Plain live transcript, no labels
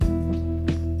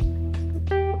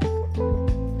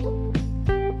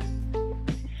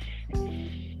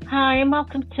Hi, and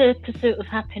welcome to Pursuit of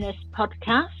Happiness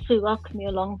podcast. We welcome you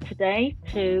along today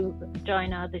to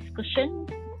join our discussion.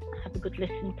 Have a good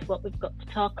listen to what we've got to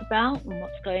talk about and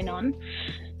what's going on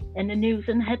in the news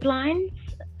and headlines.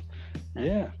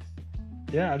 Yeah,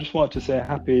 I just want to say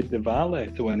happy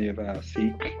Diwali to any of our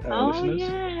Sikh listeners.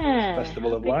 Yeah,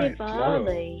 Festival of happy Lights tomorrow.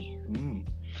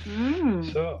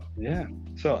 So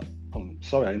I'm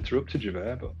sorry I interrupted you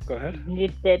there, but go ahead. You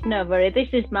did, no worry. This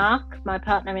is Mark, my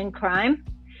partner in crime.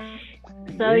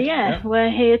 So Indeed, we're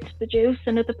here to produce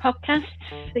another podcast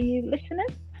for you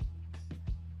listeners.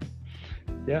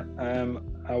 Yeah,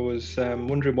 I was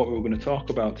wondering what we were going to talk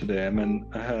about today, and then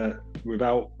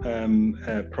without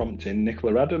prompting,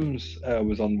 Nicola Adams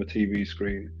was on the TV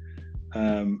screen.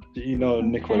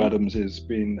 Nicola Adams has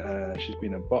been she's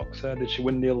been a boxer. Did she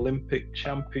win the Olympic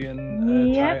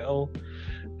champion title?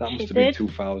 That must have been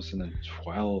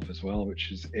 2012 as well,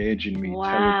 which is aging me terribly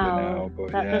now.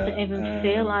 But that doesn't even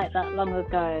feel like that long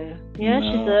ago. Yeah,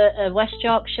 no. She's a West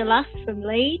Yorkshire lass from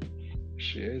Leeds.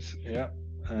 She is, yeah.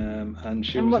 And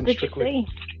she and was what in did Strictly. You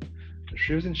see?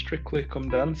 She was in Strictly Come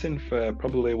Dancing for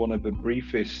probably one of the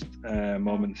briefest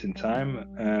moments in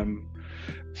time.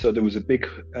 So there was a big,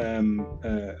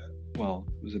 it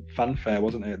was a fanfare,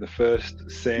 wasn't it? The first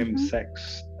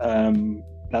same-sex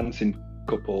dancing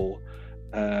couple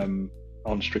on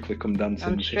Strictly Come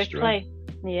Dancing history.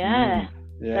 Yeah,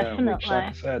 definitely. Which, like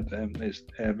I said, it's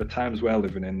the times we're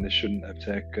living in. This shouldn't have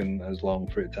taken as long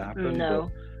for it to happen.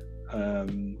 No. But,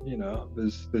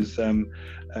 there's a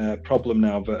problem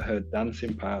now that her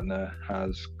dancing partner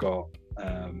has got.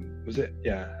 Her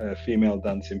female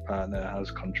dancing partner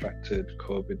has contracted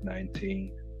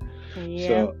COVID-19. Yeah.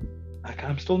 So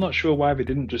I'm still not sure why they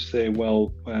didn't just say,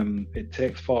 well, it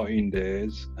takes 14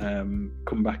 days,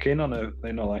 come back in on a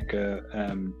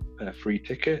free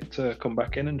ticket to come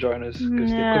back in and join us,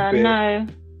 because there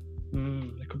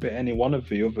could be any one of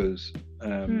the others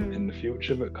in the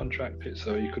future that contract it,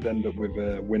 so you could end up with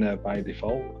a winner by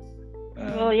default.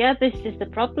 This is the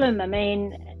problem. I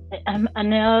mean, I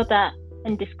know that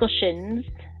in discussions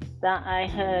that I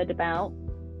heard about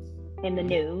in the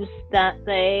news, that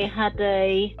they had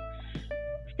a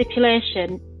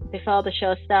stipulation before the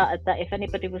show started that if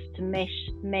anybody was to miss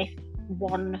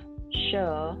one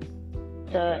show,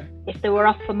 if they were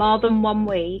off for more than 1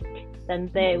 week,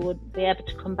 then they would be able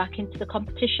to come back into the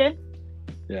competition.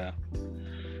 Yeah.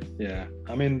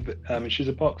 I mean, she's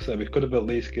a boxer. We could have at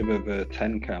least given her the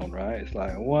 10 count, right? It's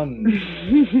like 1.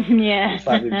 Yeah. It's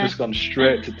like they've just gone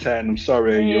straight to 10. I'm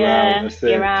sorry, you're out. That's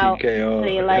you're out. TKO.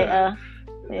 See you later.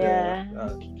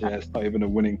 It's not even a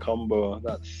winning combo.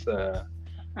 That's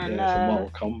it's a Mortal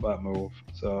Kombat move.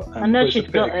 So I know she's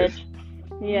gutted.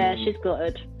 Yeah, she's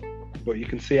gutted. But you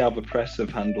can see how the press have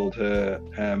handled her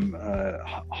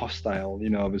hostile.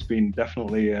 You know, there's been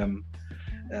definitely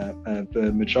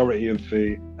the majority of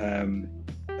the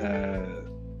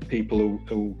people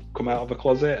who come out of the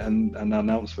closet and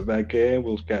announce that they're gay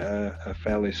will get a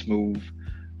fairly smooth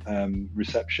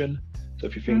reception. So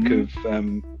if you think of,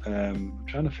 I'm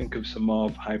trying to think of some more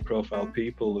high-profile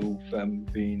people who've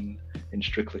been in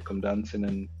Strictly Come Dancing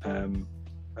and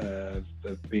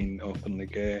have been openly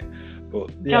gay.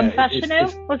 But John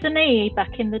Fashanu, wasn't he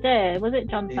back in the day? Was it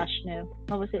John Fashanu,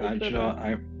 or was it?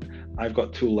 I've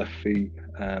got 2 left feet,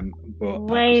 but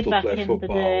way I can still back play in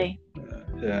football. The day.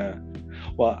 Yeah.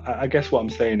 Well, I guess what I'm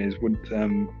saying is, would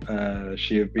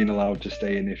she have been allowed to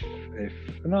stay in if?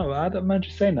 No, I don't mind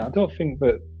just saying that. I don't think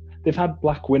that they've had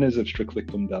black winners of Strictly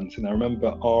Come Dancing. I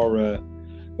remember Aura,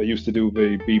 that used to do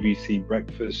the BBC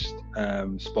Breakfast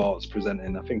sports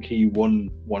presenting. I think he won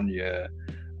 1 year,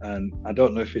 and I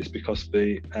don't know if it's because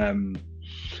the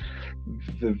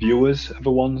viewers are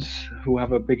the ones who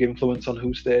have a big influence on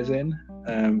who stays in.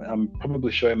 I'm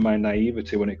probably showing my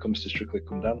naivety when it comes to Strictly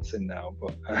Come Dancing now,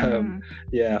 but I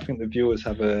think the viewers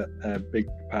have a big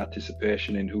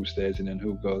participation in who stays in and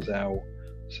who goes out.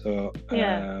 So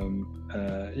I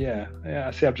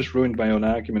see I've just ruined my own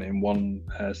argument in one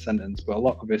sentence, but a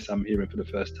lot of this I'm hearing for the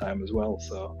first time as well,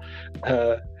 so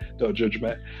don't judge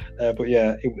me. But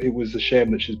it was a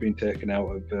shame that she's been taken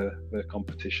out of the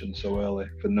competition so early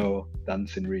for no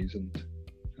dancing reasons.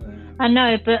 I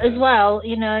know, but as well,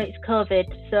 it's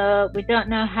COVID, so we don't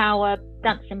know how our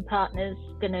dancing partner's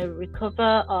going to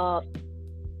recover, or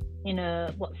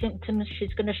what symptoms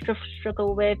she's going to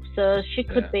struggle with, so she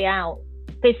could be out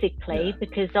physically,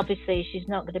 because obviously she's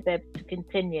not going to be able to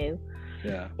continue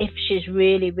if she's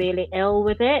really, really ill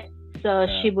with it. So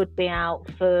she would be out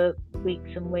for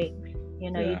weeks and weeks.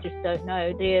 You just don't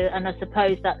know, do you? And I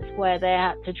suppose that's where they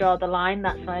had to draw the line.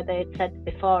 That's why they had said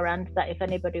beforehand that if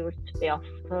anybody was to be off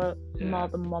for more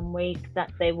than 1 week,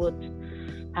 that they would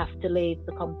have to leave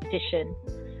the competition.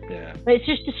 Yeah. But it's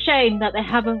just a shame that they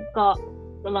haven't got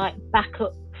like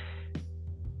backup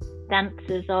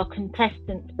dancers or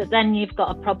contestants, but then you've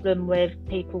got a problem with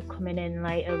people coming in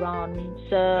later on.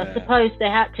 So I suppose they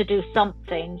had to do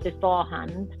something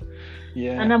beforehand.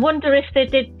 Yeah. And I wonder if they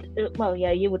did, well,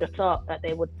 yeah, you would have thought that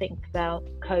they would think about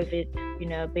COVID, you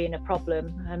know, being a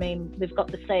problem. I mean, we've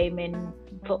got the same in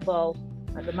football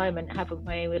at the moment, haven't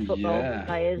we, with football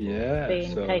players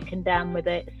being taken down with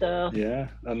it. So yeah,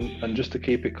 and just to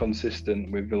keep it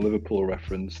consistent with the Liverpool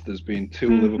reference, there's been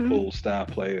 2 Liverpool star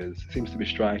players. It seems to be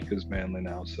strikers mainly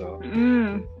now. So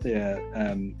the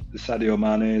Sadio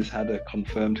Mane has had a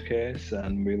confirmed case,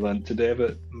 and we learned today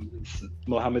that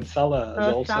Mohamed Salah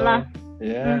has also. Salah.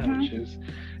 Which is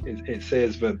it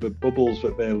says that the bubbles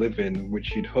that they live in,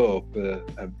 which you'd hope are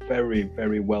very,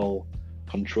 very well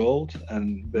controlled,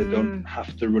 and they don't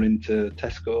have to run into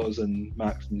Tesco's and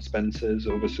Marks and Spencer's.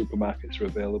 Other supermarkets are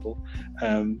available.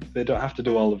 They don't have to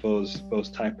do all of those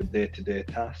type of day-to-day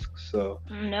tasks. So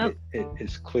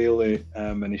it's clearly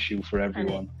an issue for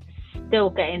everyone. And still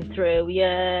getting through.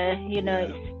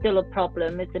 It's still a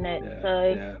problem, isn't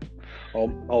it?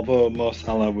 Although Mo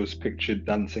Salah was pictured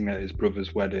dancing at his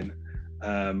brother's wedding,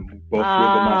 both with a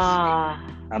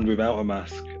mask and without a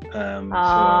mask.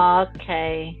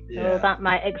 Okay. Well, that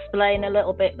might explain a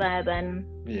little bit there then.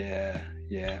 Yeah.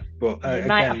 But you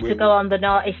might have to go on the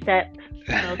naughty step,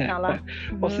 Mo Salah.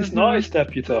 What's this naughty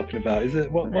step you're talking about? Is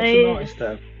it what's the naughty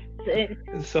step?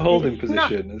 It's a holding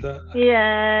position, is that?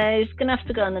 Yeah, he's gonna have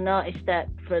to go on the naughty step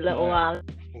for a little while.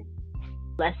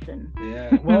 Lesson.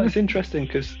 Yeah, well, it's interesting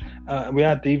because we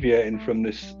are deviating from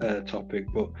this topic,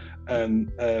 but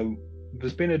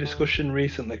there's been a discussion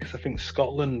recently because I think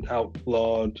Scotland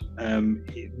outlawed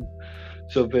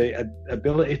so the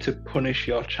ability to punish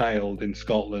your child in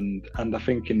Scotland, and I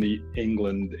think in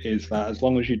England, is that as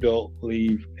long as you don't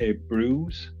leave a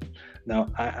bruise. Now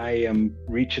I am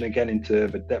reaching again into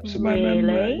the depths of my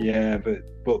memory.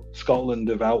 But Scotland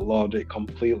have outlawed it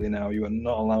completely now. You are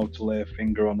not allowed to lay a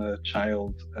finger on a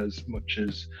child as much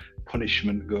as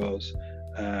punishment goes.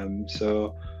 I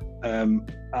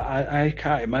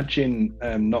can't imagine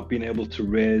not being able to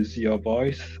raise your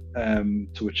voice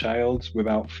to a child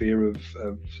without fear of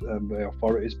the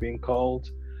authorities being called.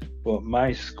 But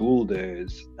my school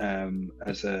days,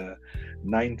 as a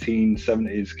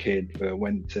 1970s kid that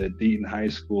went to Deaton High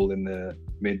School in the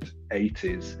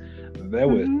mid-80s, there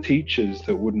were teachers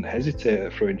that wouldn't hesitate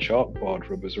at throwing chalkboard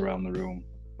rubbers around the room.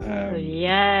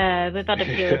 We've had a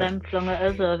few of them flung at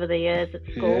us over the years at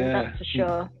school, that's for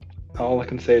sure. All I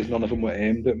can say is none of them were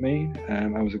aimed at me.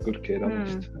 I was a good kid,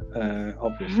 honest,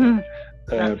 obviously.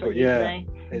 But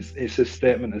it's a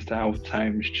statement as to how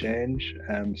times change.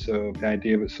 So the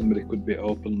idea that somebody could be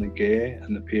openly gay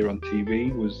and appear on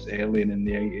TV was alien in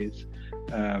the 80s.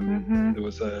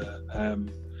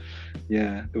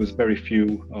 There was very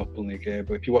few openly gay.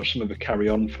 But if you watch some of the Carry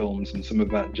On films and some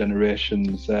of that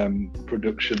generation's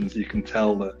productions, you can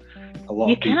tell that a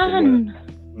lot of people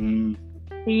were.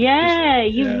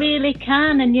 You really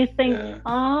can, and you think,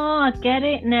 I get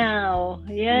it now.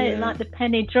 It like the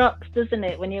penny drops, doesn't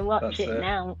it, when you watch it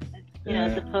now,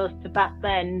 as opposed to back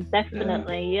then.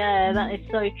 Definitely, that is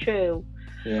so true.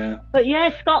 But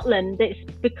Scotland, it's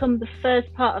become the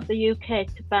first part of the UK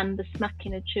to ban the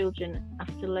smacking of children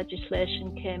after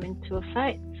legislation came into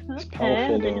effect. It's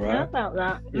powerful, though, right? Know about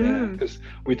that. Because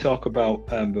we talk about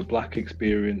the black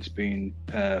experience being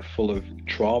full of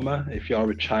trauma. If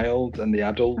you're a child and the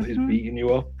adult is beating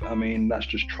you up, I mean, that's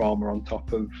just trauma on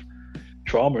top of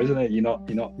trauma, isn't it? You're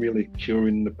not really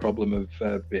curing the problem of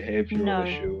behavioural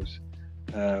issues.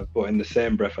 But in the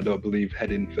same breath, I don't believe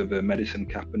heading for the medicine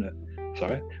cabinet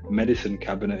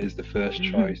is the first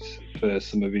choice for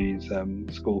some of these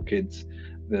school kids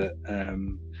that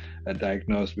are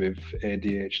diagnosed with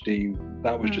ADHD.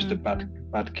 That was just a bad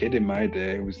kid in my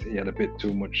day. He had a bit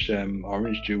too much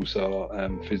orange juice or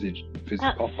fizzy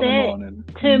pop in the morning.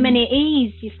 Too many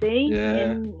E's, you see.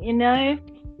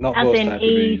 Not as in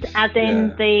E's, as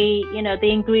in the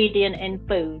ingredient in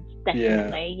foods.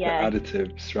 Definitely, the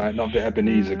additives, right? Not the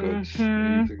Ebenezer goods.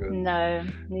 No,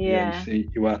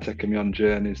 you are taking me on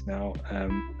journeys now.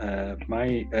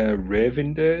 My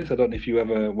raving days, I don't know if you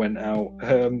ever went out.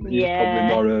 You're probably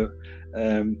more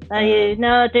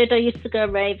no, I did. I used to go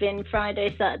raving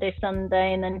Friday, Saturday,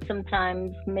 Sunday, and then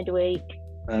sometimes midweek.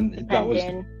 And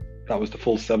that was the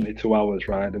full 72 hours,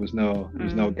 right? There was no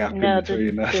gap in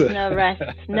between. There's no rest,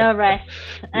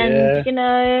 and Yeah. you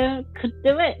know, could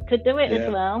do it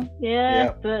as well.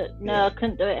 Yeah. But no, I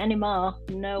couldn't do it anymore.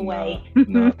 No way.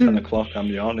 No, 10 o'clock. I'm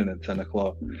yawning at 10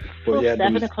 o'clock. But yeah,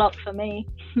 7 o'clock for me.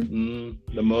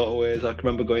 The motorways. I can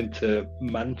remember going to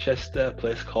Manchester, a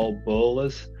place called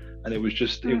Bowlers, and it was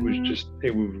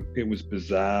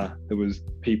bizarre. There was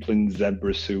people in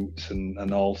zebra suits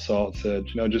and all sorts of,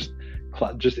 you know, just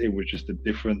it was just a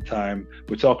different time.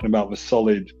 We're talking about the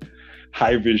solid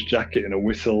high-vis jacket and a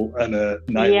whistle and a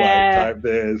nightlight type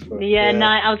days. But,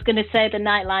 night. I was going to say the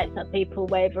night lights that people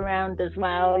wave around as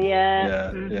well.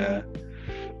 Yeah.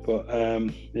 But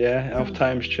how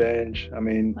times change. I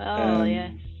mean,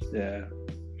 yeah.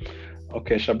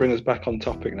 Okay, shall I bring us back on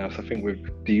topic now? So I think we've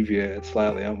deviated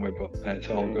slightly, haven't we? But it's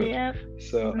all good. Yeah.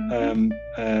 So,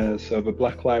 so the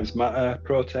Black Lives Matter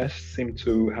protests seem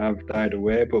to have died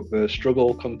away, but the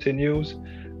struggle continues.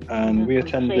 And we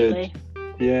attended.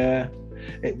 Yeah.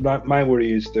 My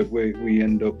worry is that we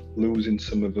end up losing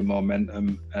some of the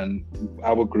momentum, and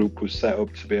our group was set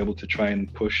up to be able to try and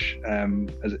push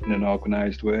as in an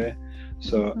organised way.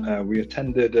 So we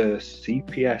attended a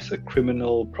CPS, a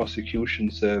Criminal Prosecution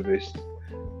Service,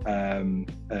 open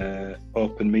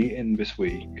meeting this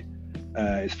week.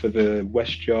 It's for the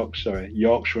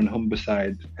Yorkshire and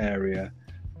Humberside area,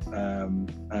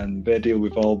 and they deal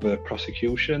with all the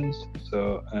prosecutions.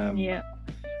 So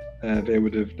they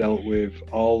would have dealt with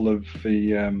all of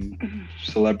the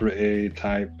celebrity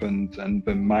type and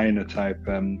the minor type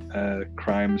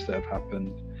crimes that have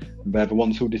happened. And they're the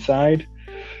ones who decide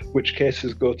which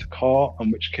cases go to court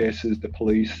and which cases the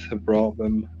police have brought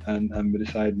them, and we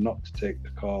decide not to take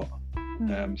to court.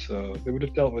 So they would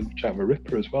have dealt with Jack the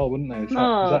Ripper as well, wouldn't they? Is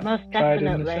that most tried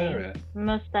definitely. in this area?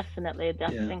 Most definitely. I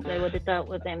think they would have dealt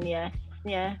with him. Yes.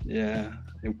 Yeah. Yeah.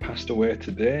 He passed away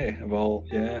today.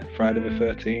 Friday the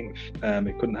 13th.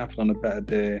 It couldn't happen on a better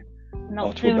day.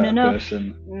 Not soon enough.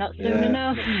 Person. Not soon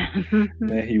enough.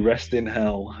 May he rest in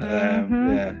hell.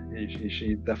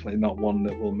 She's definitely not one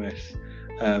that we'll miss.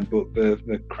 But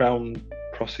the Crown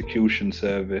Prosecution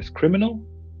Service, criminal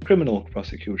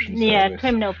prosecution service. Yeah,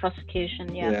 criminal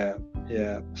prosecution. Yeah.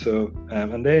 So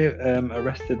and they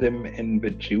arrested him in the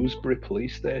Dewsbury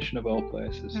police station of all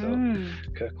places. So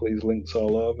Kirklees links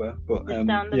all over. But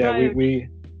we.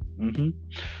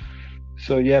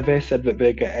 So they said that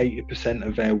they get 80%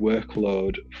 of their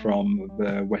workload from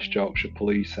the West Yorkshire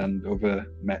Police and other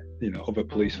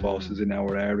police forces in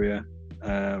our area.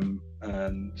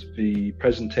 And the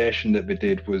presentation that they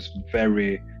did was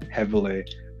very heavily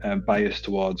biased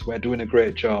towards, we're doing a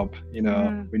great job, we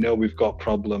know we've got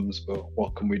problems, but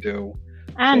what can we do?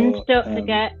 And don't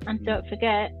forget,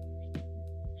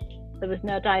 there was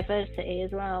no diversity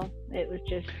as well. It was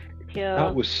just pure.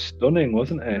 That was stunning,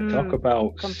 wasn't it? Talk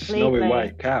about snowy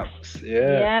white caps.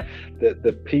 Yeah. Yep.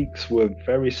 The peaks were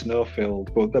very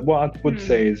snow-filled, but what I would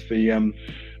say is the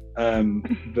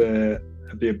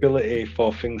ability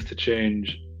for things to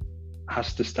change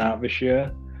has to start this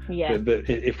year. Yeah.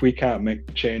 If we can't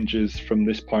make changes from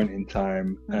this point in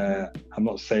time, I'm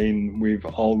not saying we've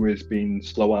always been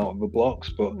slow out of the blocks,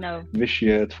 but this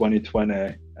year,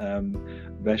 2020,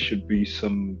 there should be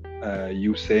some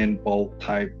Usain Bolt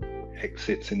type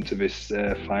exits into this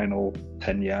final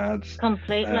 10 yards.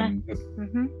 Completely.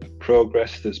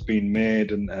 Progress that's been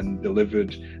made and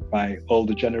delivered by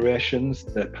older generations,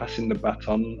 they're passing the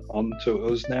baton on to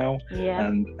us now. Yeah.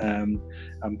 And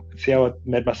see how I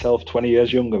made myself 20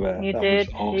 years younger there? You that did,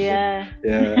 was awesome. Yeah.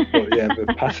 But they're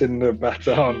passing the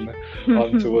baton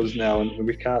on to us now, and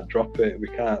we can't drop it. We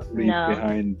can't leave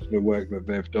behind the work that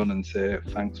they've done and say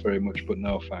thanks very much, but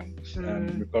no thanks.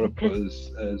 And we've got to put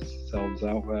ourselves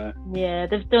out there. Yeah,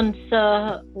 they've done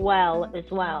so well as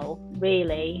well,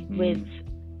 really, with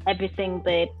everything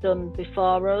they've done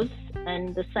before us,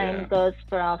 and the same goes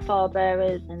for our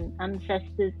forebearers and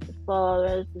ancestors before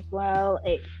us as well.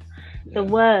 It's the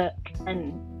work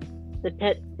and the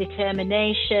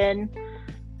determination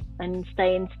and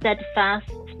staying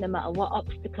steadfast no matter what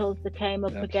obstacles they came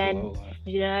up against.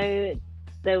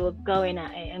 They were going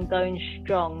at it and going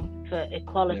strong for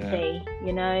equality,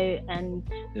 and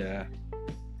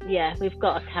we've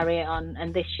got to carry it on,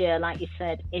 and this year, like you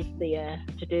said, is the year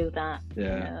to do that.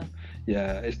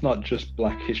 It's not just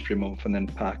Black History Month and then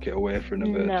pack it away for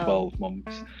another 12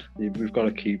 months. We've got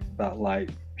to keep that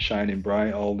light shining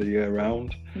bright all the year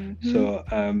round. So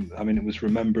it was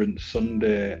Remembrance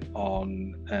Sunday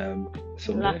on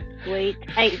Sunday last week,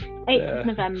 8th of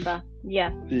November.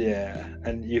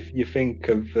 And you think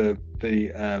of the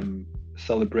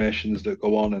celebrations that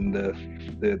go on and the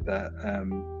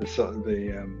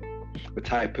the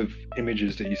type of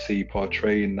images that you see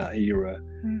portraying that era.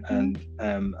 Mm-hmm.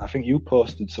 And I think you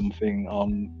posted something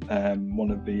on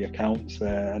one of the accounts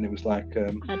there, and it was like,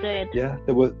 I did. yeah,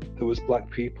 there was black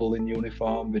people in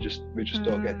uniform. We just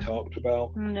don't get talked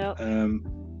about. No.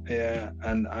 Yeah,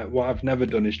 and what I've never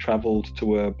done is travelled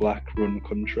to a black-run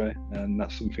country, and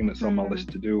that's something that's on my list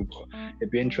to do. But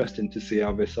it'd be interesting to see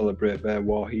how they celebrate their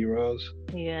war heroes.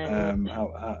 Yeah.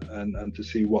 And to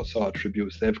see what sort of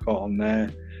tributes they've got on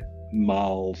their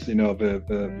malls, you know,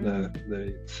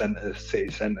 the city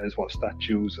centres, what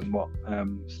statues and what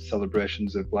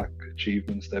celebrations of black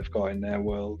achievements they've got in their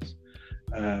worlds.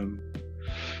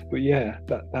 But yeah,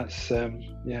 that's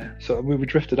yeah. So we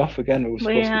drifted off again. We were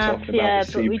supposed to be talking about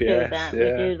the CPS. We do that. Yeah.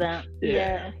 We do that.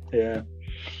 Yeah.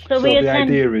 So the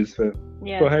idea is that.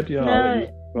 Yeah. Go ahead.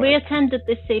 We attended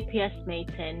this CPS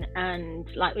meeting, and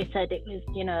like we said, it was,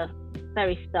 you know,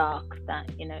 very stark that,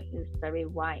 you know, it was very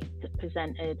white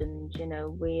presented, and, you know,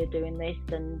 we are doing this,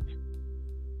 and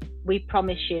we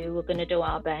promise you we're going to do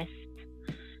our best,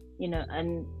 you know.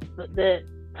 And but the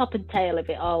top and tail of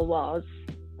it all was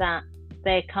that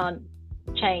they can't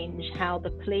change how the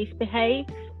police behave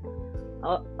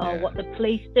or what the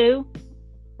police do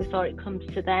before it comes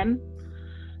to them.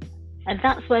 And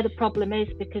that's where the problem is,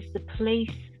 because the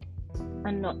police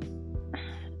are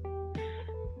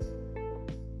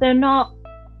they're not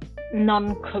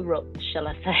non-corrupt, shall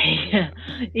I say.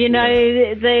 You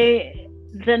know,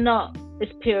 they're not as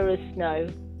pure as snow.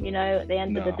 You know, at the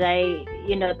end of the day,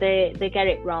 you know, they get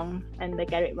it wrong, and they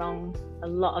get it wrong a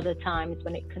lot of the times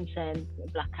when it concerns the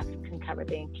Black African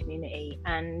Caribbean community,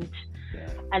 and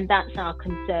that's our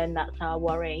concern, that's our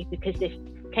worry, because if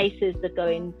cases are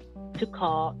going to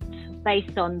court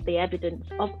based on the evidence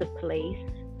of the police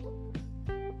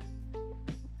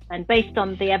and based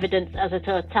on the evidence as a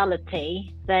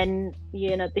totality, then,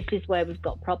 you know, this is where we've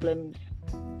got problems,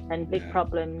 and big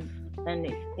problems,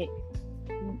 and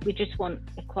we just want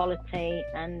equality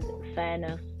and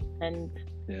fairness and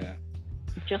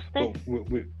justice. Well,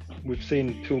 we've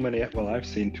seen too many. Well, I've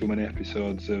seen too many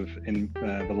episodes of In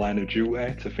the Line of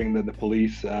Duty to think that the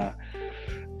police are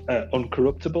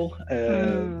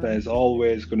uncorruptible. There's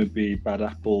always going to be bad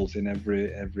apples in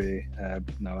every.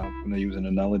 No, I'm going to use an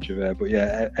analogy there, but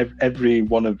yeah, every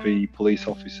one of the police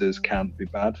officers can't be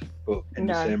bad, but in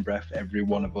the same breath, every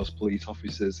one of us police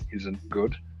officers isn't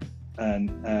good.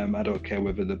 And I don't care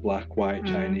whether they're black, white,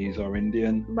 Chinese, or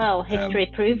Indian. Well,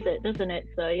 history proves it, doesn't it?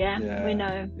 So we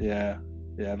know.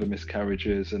 Yeah, the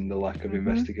miscarriages and the lack of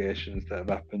investigations that have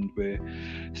happened with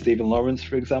Stephen Lawrence,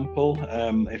 for example.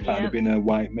 If that had been a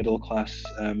white middle-class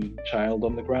child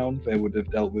on the ground, they would have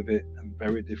dealt with it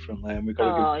very differently. And we've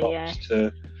got to give props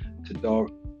to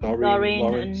Doreen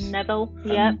Lawrence and Neville.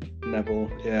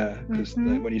 Neville, because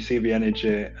when you see the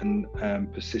energy and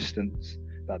persistence,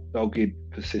 that dogged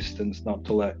persistence not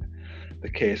to let the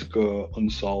case go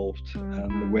unsolved,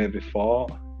 and the way they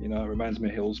fought, you know, it reminds me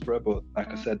of Hillsborough. But like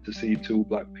I said, to see two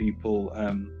black people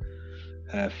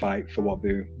fight for what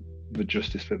the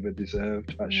justice that they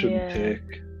deserved, that shouldn't take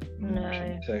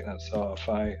that sort of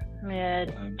fight.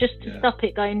 Just to stop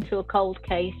it going to a cold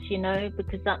case, you know,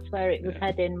 because that's where it was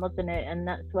heading, wasn't it? And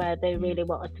that's where they really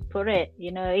wanted to put it,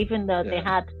 you know, even though they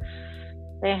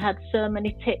had so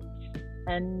many tips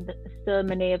and so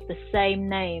many of the same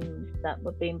names that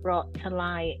were being brought to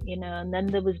light, you know. And then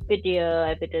there was video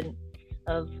evidence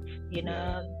of, you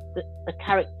know, the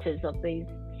characters of these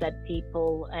said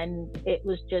people, and it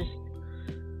was just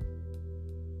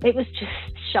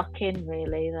shocking,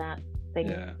 really, that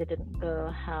things didn't go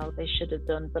how they should have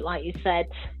done. But like you said,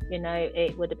 you know,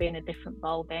 it would have been a different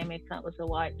ball game if that was a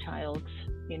white child,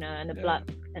 you know, and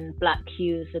black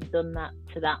Hughes had done that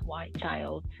to that white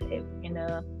child. It, you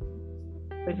know,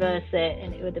 reverse it,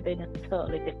 and it would have been a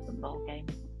totally different ball game.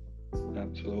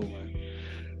 Absolutely.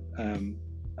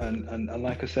 And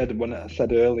like I said, when I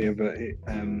said earlier that it,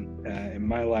 in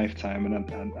my lifetime,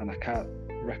 and I can't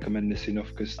recommend this enough,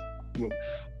 because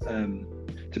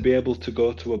to be able to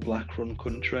go to a black-run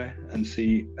country and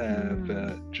see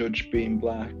the judge being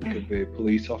black, the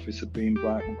police officer being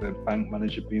black, the bank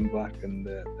manager being black, and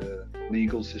the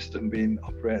legal system being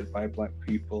operated by black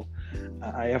people,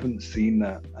 I haven't seen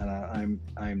that, and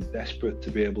I'm desperate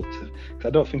to be able to. Cause I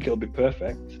don't think it'll be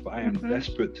perfect, but I am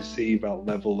desperate to see that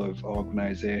level of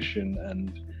organisation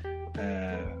and.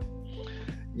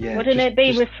 Wouldn't it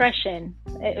be refreshing?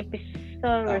 It would be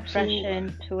so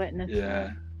refreshing to witness.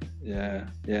 Yeah.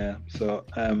 So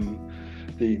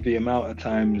the amount of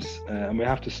times, and we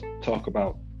have to talk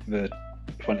about the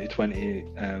 2020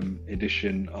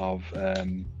 edition of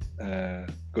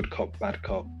Good Cop, Bad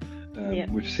Cop.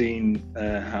 We've seen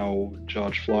how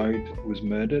George Floyd was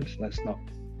murdered. Let's not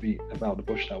beat about the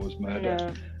bush. That was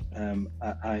murder. No.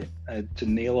 I to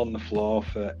kneel on the floor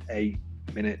for 8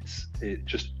 minutes,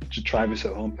 just to try this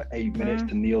at home for 8 minutes,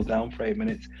 to kneel down for 8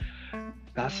 minutes.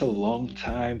 That's a long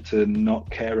time to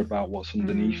not care about what's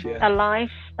underneath you. A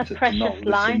life, a precious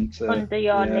life under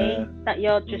your knee that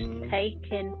you're just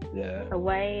taking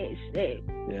away.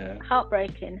 It's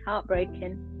heartbreaking.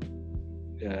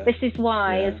 Yeah. This is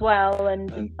why as well,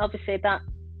 and obviously that,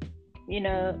 you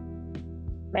know,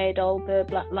 made all the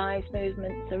Black Lives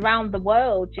movements around the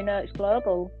world, you know, it's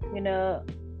global, you know,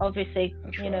 obviously,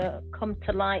 you know, come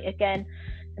to light again.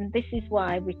 And this is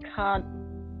why we can't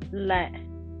let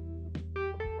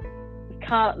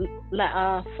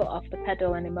our foot off the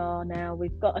pedal anymore now.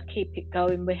 We've got to keep it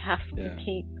going. We have to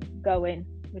keep going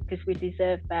because we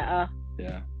deserve better.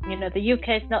 Yeah. You know, the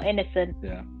UK is not innocent.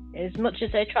 Yeah. As much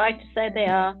as they try to say they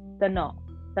are, they're not.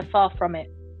 They're far from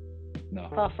it. No.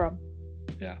 Far from.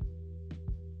 Yeah.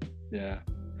 Yeah.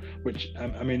 Which,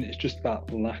 I mean, it's just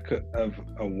that lack of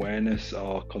awareness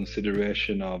or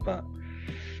consideration, or that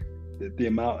the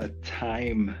amount of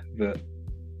time that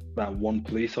one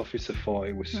police officer thought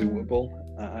it was suitable.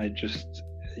 I just,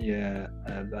 there's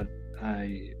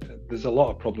a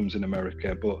lot of problems in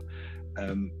America, but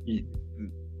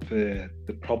the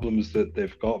problems that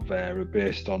they've got there are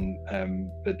based on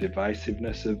the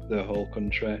divisiveness of the whole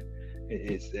country.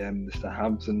 It's the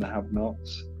haves and the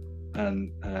have-nots,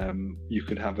 and you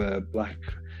could have a black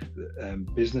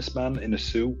businessman in a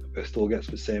suit that still gets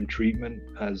the same treatment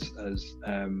as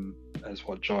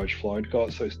what George Floyd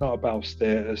got. So it's not about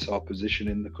status or position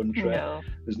in the country. No.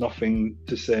 There's nothing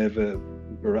to say that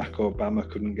Barack Obama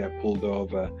couldn't get pulled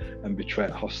over and be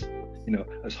treated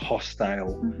as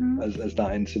hostile as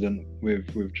that incident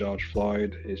with George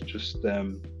Floyd. It's just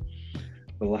the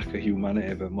lack of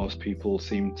humanity that most people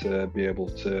seem to be able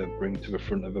to bring to the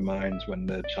front of their minds when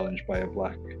they're challenged by a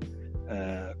black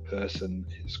person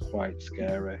is quite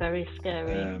scary. Very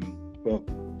scary.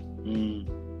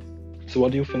 So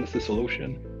what do you think is the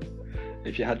solution?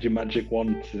 If you had your magic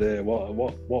wand today,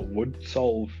 what would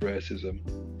solve racism?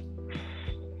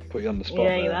 Put you on the spot.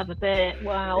 Yeah, you have a bit.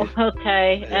 Wow.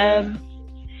 Okay.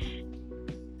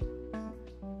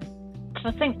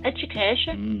 I think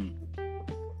education.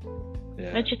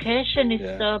 Yeah. Education is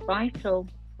so vital.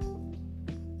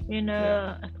 You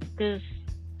know, because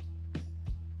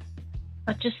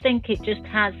I just think it just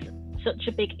has such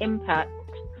a big impact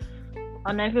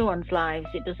on everyone's lives.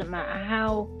 It doesn't matter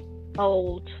how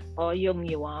old or young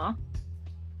you are.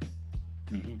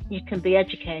 You can be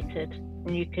educated,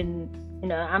 and you can, you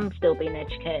know, I'm still being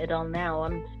educated on now.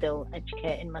 I'm still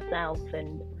educating myself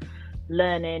and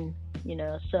learning, you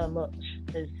know, so much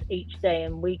as each day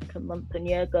and week and month and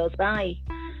year goes by.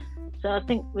 So I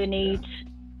think we need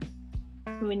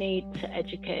to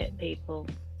educate people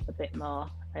a bit more,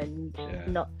 and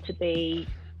not to be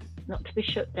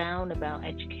shut down about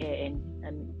educating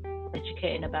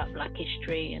about Black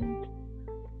history, and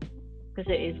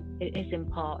because it is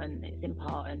important. It's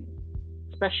important,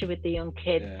 especially with the young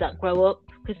kids that grow up,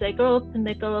 because they grow up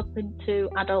into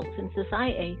adults in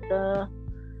society. So,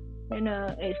 you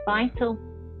know, it's vital.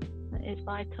 It is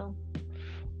vital.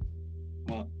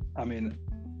 Well, I mean,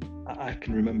 I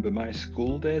can remember my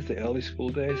school days, the early school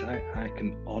days. I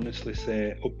can honestly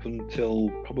say up until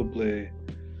probably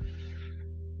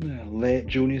late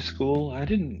junior school, I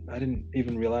didn't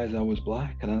even realize I was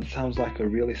black, and that sounds like a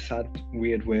really sad,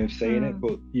 weird way of saying it,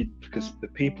 but because the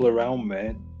people around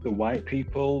me, the white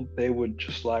people, they were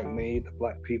just like me, the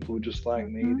black people were just like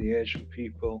me, the Asian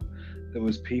people, there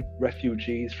was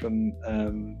refugees from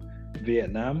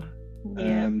Vietnam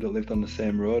that lived on the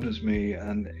same road as me,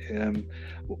 and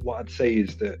what I'd say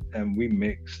is that we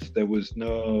mixed. There was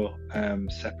no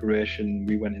separation.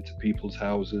 We went into people's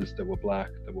houses. There were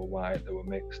black, there were white, there were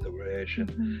mixed, there were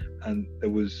Asian, and there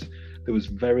was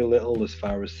very little as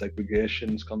far as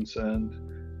segregation is concerned.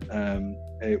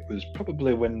 It was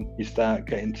probably when you start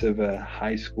getting to the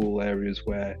high school areas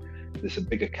where there's a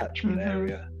bigger catchment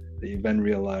area that you then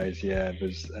realise,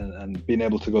 there's and being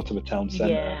able to go to the town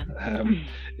centre,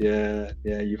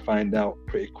 you find out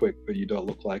pretty quick that you don't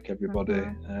look like everybody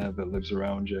that lives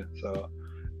around you. So,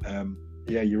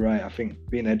 you're right. I think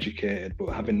being educated,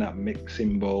 but having that mix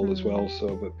symbol as well,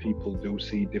 so that people do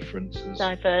see differences,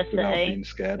 diversity, without being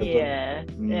scared of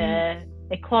them.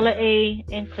 Equality,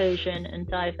 inclusion, and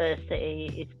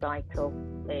diversity is vital.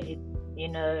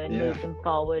 Moving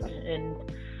forward, and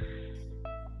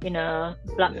you know,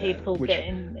 black people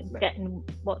getting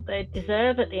what they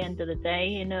deserve at the end of the day.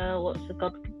 You know, what's a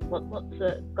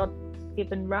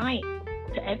God-given right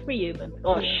to every human,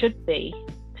 or should be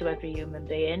to every human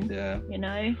being. You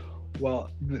know.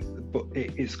 Well, but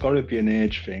it's got to be an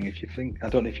age thing. If you think, I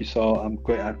don't know if you saw,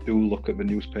 I do look at the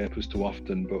newspapers too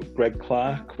often, but Greg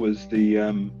Clark was the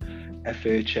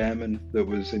FA chairman that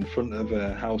was in front of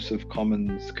a House of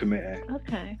Commons committee,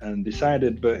 and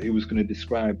decided that he was going to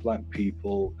describe black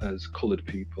people as coloured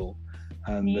people,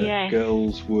 and that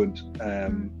girls would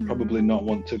probably not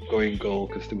want to go in goal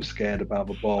because they were scared about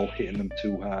the ball hitting them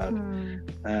too hard.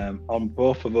 On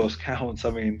both of those counts, I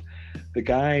mean, the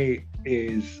guy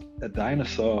is a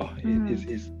dinosaur.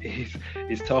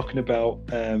 He's talking about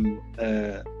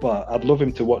well, I'd love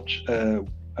him to watch a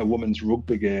women's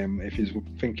rugby game if he's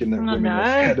thinking that women are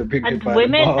scared of being hit by the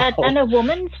ball. And a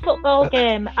women's football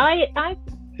game. I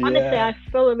honestly, I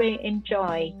thoroughly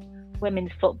enjoy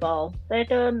women's football.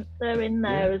 They're in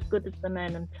there as good as the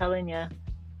men, I'm telling you.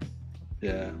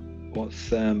 Yeah.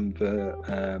 What's not the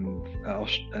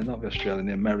Australian,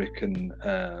 the American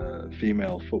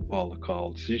female footballer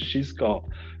called? She's got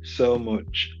so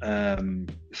much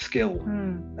skill,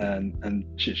 and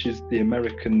she's the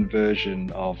American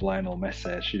version of Lionel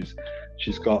Messi.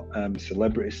 She's got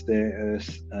celebrity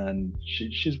status, and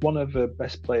she's one of the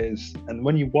best players. And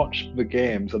when you watch the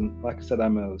games, and like I said,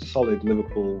 I'm a solid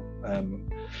Liverpool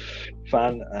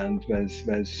fan, and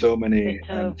there's so many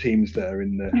teams that are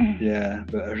in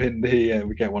the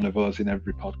we get one of those in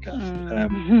every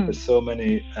podcast. There's so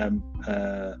many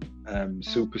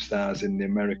superstars in the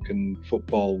American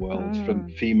football world from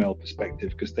female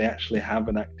perspective, because they actually have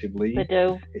an active league. They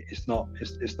do. It's not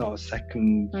a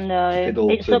second fiddle.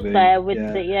 It's up there with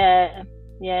the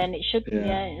and it should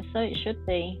so it should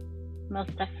be,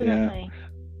 most definitely.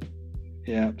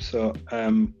 Yeah, so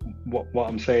what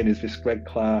I'm saying is this Greg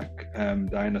Clark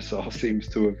dinosaur seems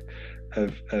to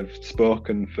have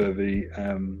spoken for the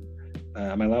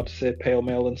am I allowed to say pale,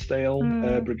 male and stale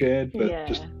brigade, but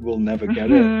just will never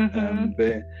get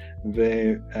it.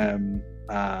 They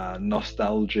are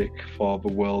nostalgic for the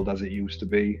world as it used to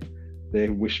be. They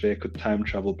wish they could time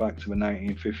travel back to the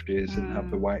 1950s and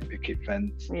have the white picket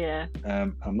fence.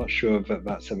 I'm not sure that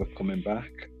that's ever coming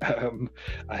back.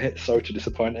 Sorry to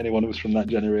disappoint anyone who's from that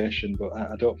generation, but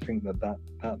I don't think that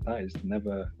is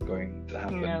never going to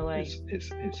happen. No way.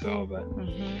 It's over.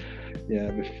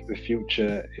 Yeah, the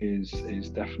future is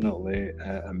definitely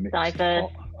a mixed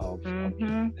diverse pot of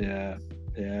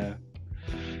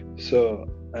So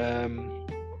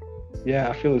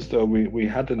I feel as though we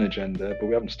had an agenda, but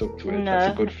we haven't stuck to it. No,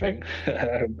 that's a good thing.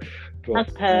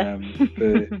 That's per.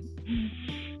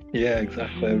 Yeah,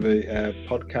 exactly. The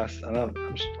podcast, and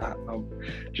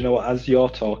do you know what? As you're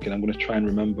talking, I'm going to try and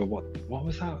remember what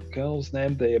was that girl's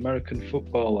name? The American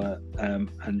footballer,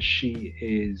 and she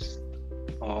is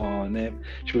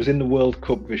she was in the World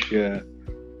Cup this year.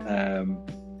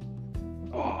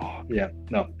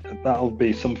 That'll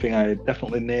be something I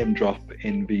definitely name drop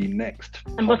in the next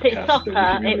and was it soccer?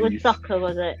 It was soccer,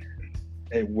 was it?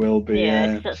 It will be,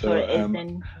 that's so, what it is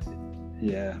then.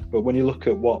 Yeah, but when you look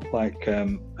at what Lionel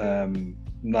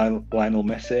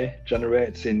Messi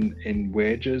generates in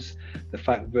wages, the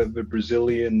fact that the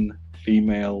Brazilian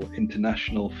female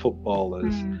international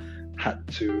footballers had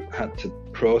to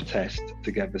protest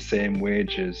to get the same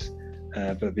wages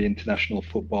that the international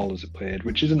footballers are paid,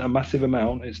 which isn't a massive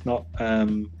amount. It's not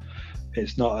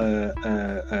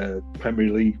a Premier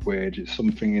League wage. It's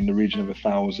something in the region of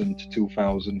 1,000 to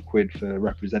 2,000 quid for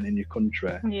representing your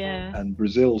country. Yeah. And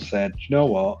Brazil said, you know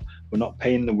what? We're not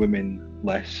paying the women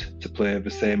less to play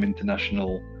the same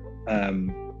international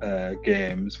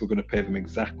games. We're going to pay them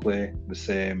exactly the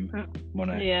same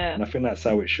money. Yeah. And I think that's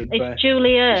how it should be. It's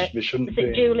Juliet. Is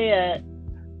it Juliet?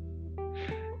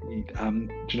 Do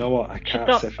you know what? I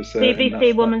can't say for certain.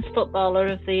 BBC Women's Footballer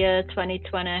of the Year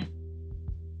 2020.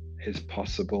 It's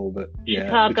possible that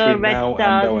Chicago Red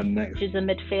Stars. Next... She's a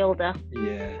midfielder.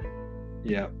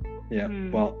 Yeah.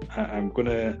 Well, I'm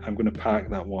gonna park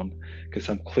that one because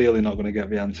I'm clearly not going to get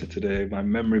the answer today. My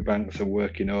memory banks are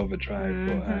working overdrive,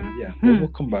 but we'll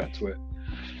come back to it.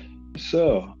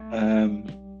 So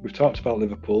we've talked about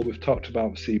Liverpool, we've talked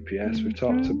about CPS, we've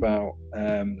talked about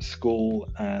school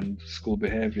and school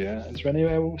behaviour. Is there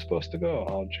anywhere we're supposed to go,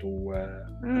 or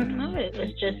no, it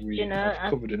was just I've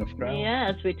covered enough ground? Yeah,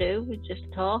 as we do, we just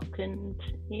talk and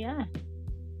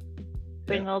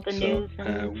bring all the news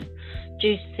and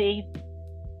juicy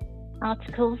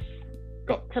articles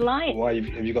to light. Why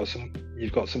have you got some?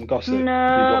 You've got some gossip?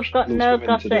 No, I've got no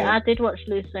gossip. Today? I did watch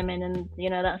Loose Women, and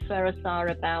that's where I saw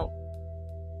about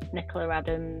Nicola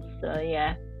Adams. So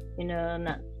and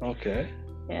that's okay.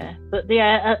 Yeah, but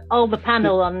all the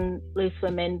panel on Loose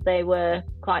Women, they were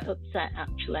quite upset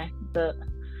actually. But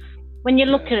when you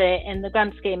look at it in the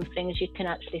grand scheme of things, you can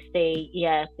actually see,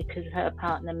 because her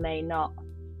partner may not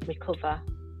recover.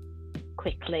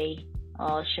 quickly,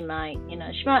 or she might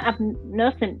have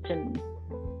no symptoms.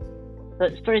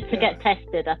 But for her to get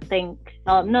tested, I think.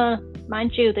 Oh no,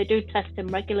 mind you, they do test them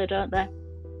regular, don't they?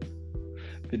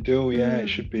 They do, yeah. It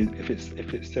should be if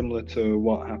it's similar to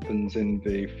what happens in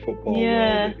the football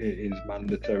world. It is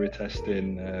mandatory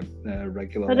testing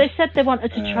regularly. Well, they said they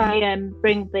wanted to try and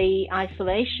bring the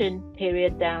isolation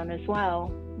period down as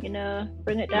well.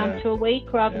 Bring it down to a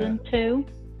week rather than 2.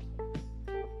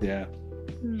 Yeah.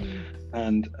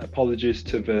 And apologies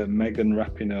to the Megan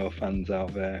Rapinoe fans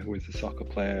out there, who is a soccer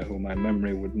player who my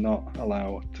memory would not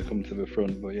allow to come to the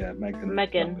front. But yeah, Megan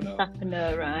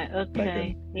Rapinoe, right?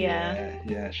 Okay. Megan,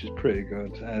 yeah, she's pretty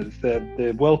good.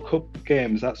 The World Cup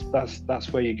games.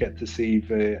 That's where you get to see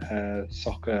the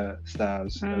soccer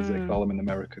stars, as they call them in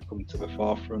America, come to the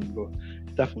forefront. But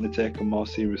it's definitely taken more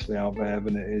seriously out there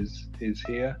than it is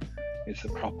here. It's a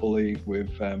proper league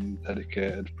with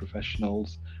dedicated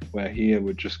professionals, where here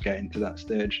we're just getting to that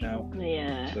stage now.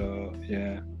 Yeah. So,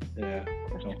 yeah.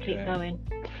 Have to keep going.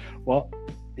 Well,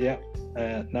 yeah.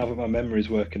 Now that my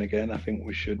memory's working again, I think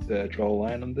we should draw a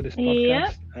line under this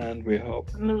podcast. And we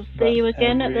hope we'll see you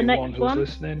again at the next one.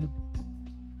 Listening.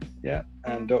 Yeah.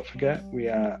 And don't forget, we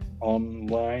are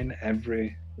online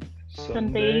every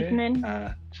Sunday evening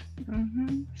at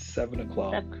 7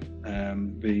 o'clock.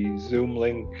 The Zoom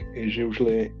link is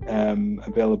usually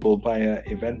available via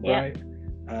Eventbrite,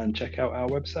 and check out our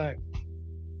website.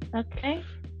 Okay.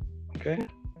 Okay.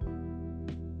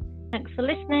 Thanks for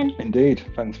listening. Indeed.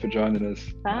 Thanks for joining us.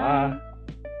 Bye.